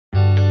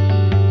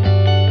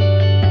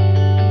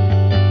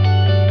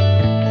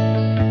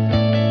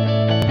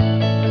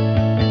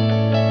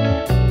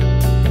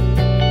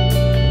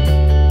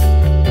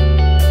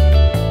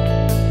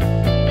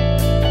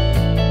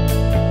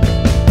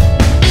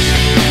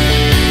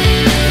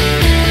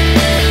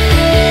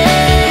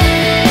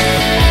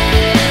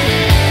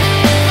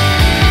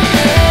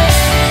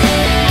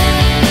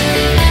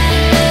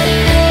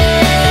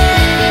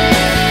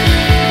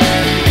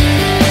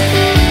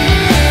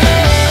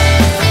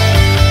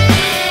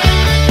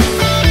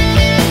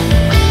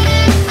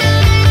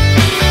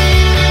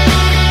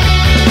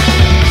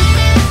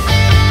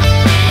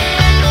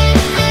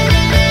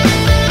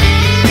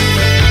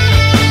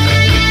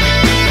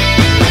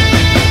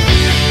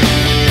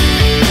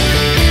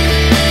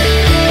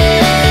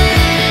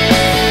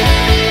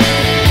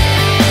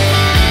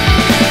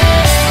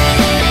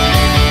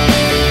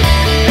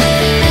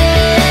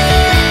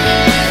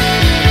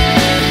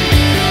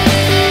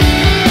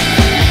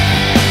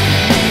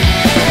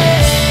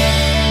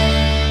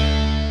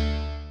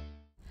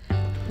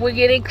We're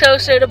getting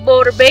closer to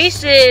Boulder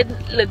Basin.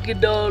 Look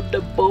at all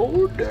the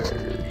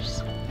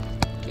boulders.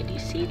 Can you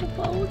see the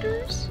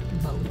boulders?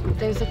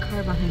 There's a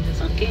car behind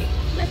us. Okay,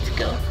 let's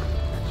go.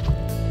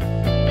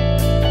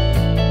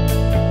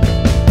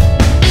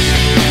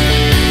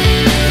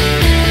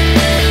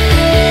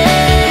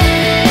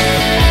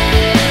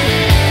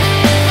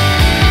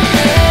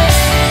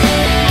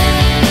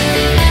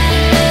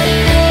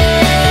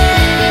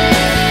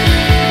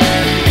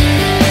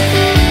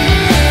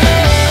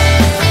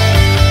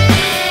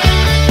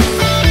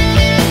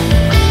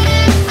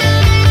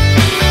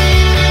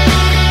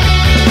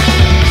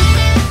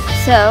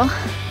 So,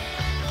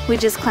 we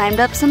just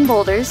climbed up some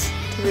boulders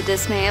to the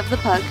dismay of the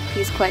pug.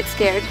 He's quite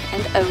scared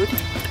and owed.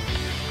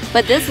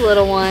 But this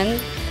little one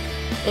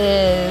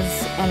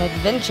is an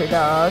adventure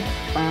dog.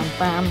 Bam,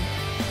 bam.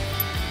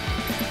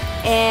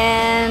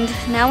 And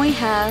now we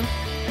have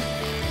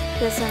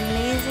this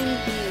amazing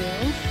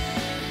view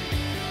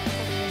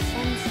of the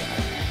sunset.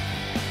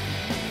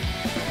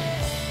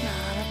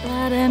 Not a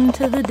bad end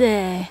to the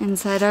day.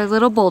 Inside our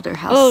little boulder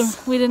house.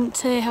 Oh, we didn't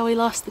say how we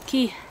lost the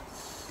key.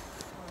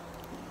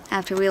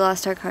 After we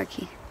lost our car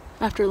key.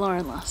 After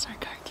Lauren lost our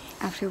car key.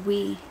 After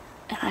we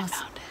And I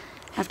found it.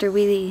 After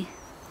we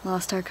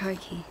lost our car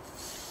key.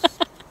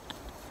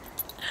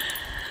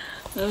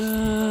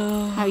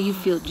 Oh. How you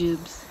feel,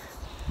 Jubes?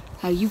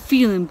 How you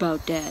feeling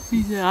about that?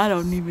 He said, I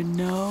don't even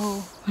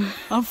know.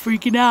 I'm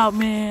freaking out,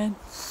 man.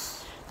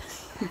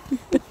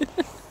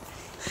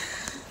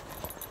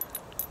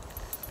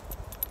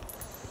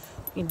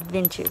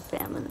 Adventure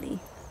family.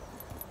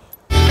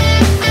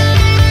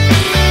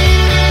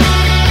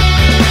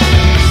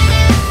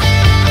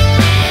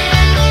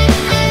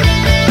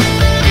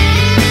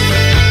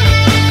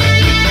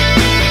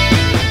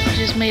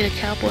 Made a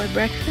cowboy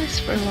breakfast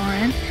for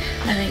Lauren.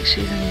 I think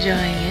she's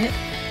enjoying it.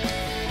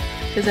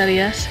 Is that a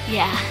yes?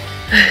 Yeah.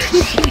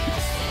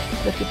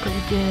 Looking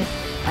pretty good.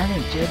 I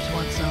think Jibs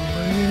wants some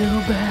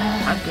real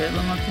bad. I'm good.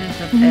 I'm not good.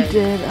 He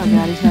did. Oh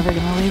God, he's never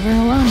gonna leave her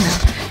alone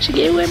now. She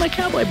gave away my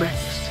cowboy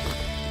breakfast.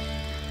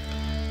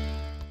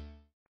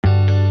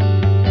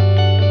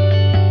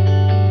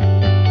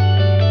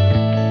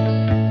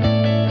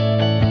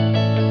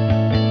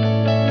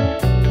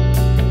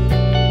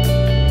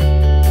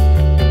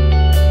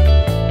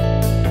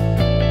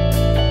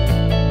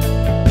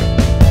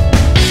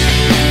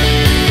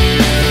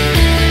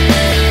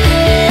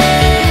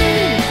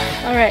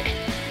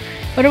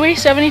 What are we,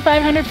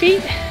 7,500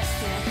 feet?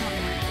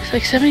 It's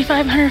like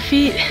 7,500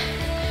 feet.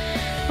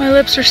 My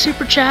lips are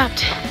super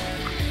chapped.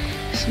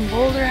 Some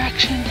boulder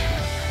action.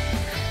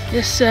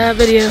 This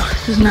video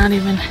does not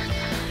even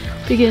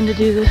begin to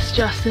do this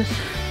justice.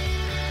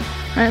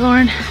 Right,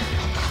 Lauren?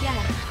 Yeah.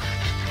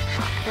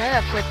 We're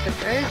up with the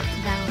birds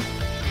now.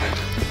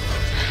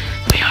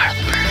 We are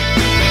the birds.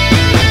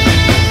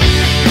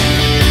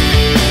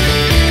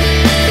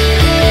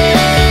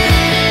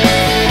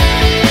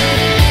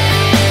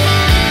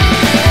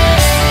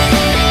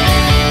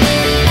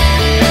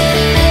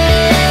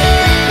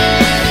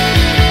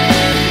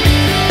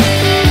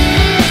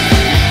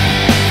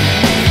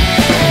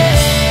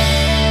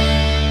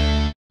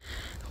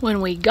 When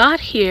we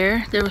got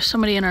here, there was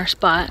somebody in our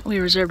spot. We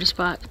reserved a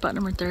spot, spot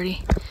number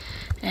 30,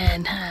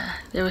 and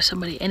there was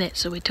somebody in it,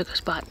 so we took a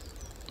spot,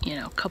 you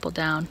know, a couple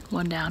down,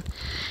 one down,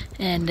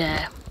 and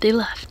they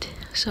left.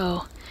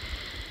 So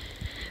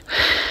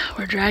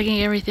we're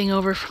dragging everything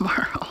over from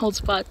our old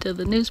spot to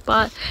the new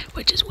spot,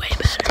 which is way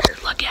better.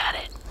 Look at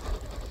it.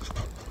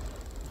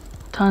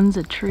 Tons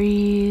of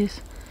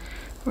trees.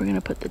 We're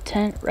gonna put the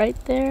tent right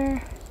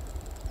there.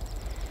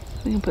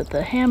 We can put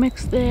the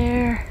hammocks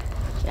there.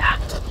 Yeah.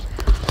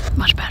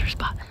 Much better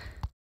spot.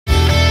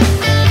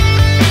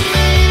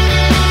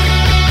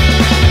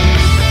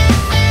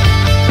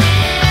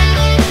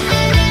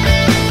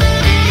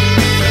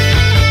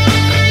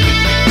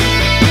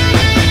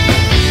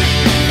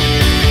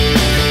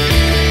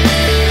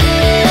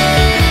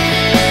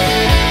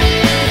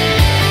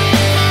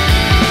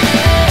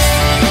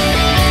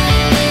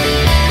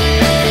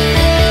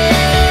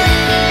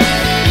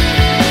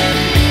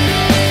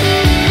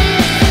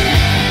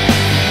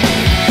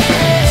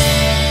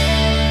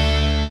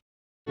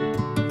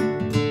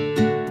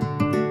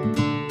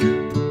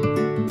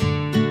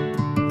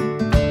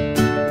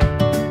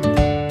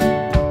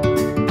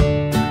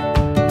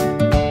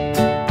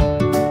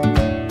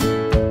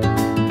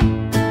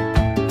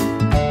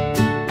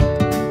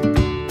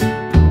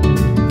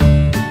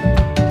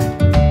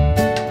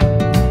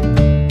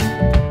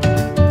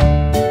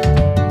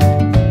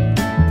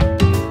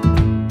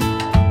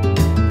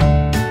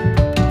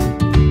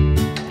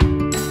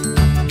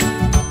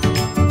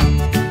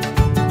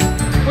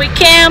 We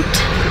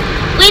camped.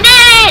 We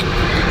did it!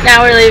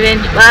 Now we're leaving.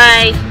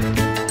 Bye.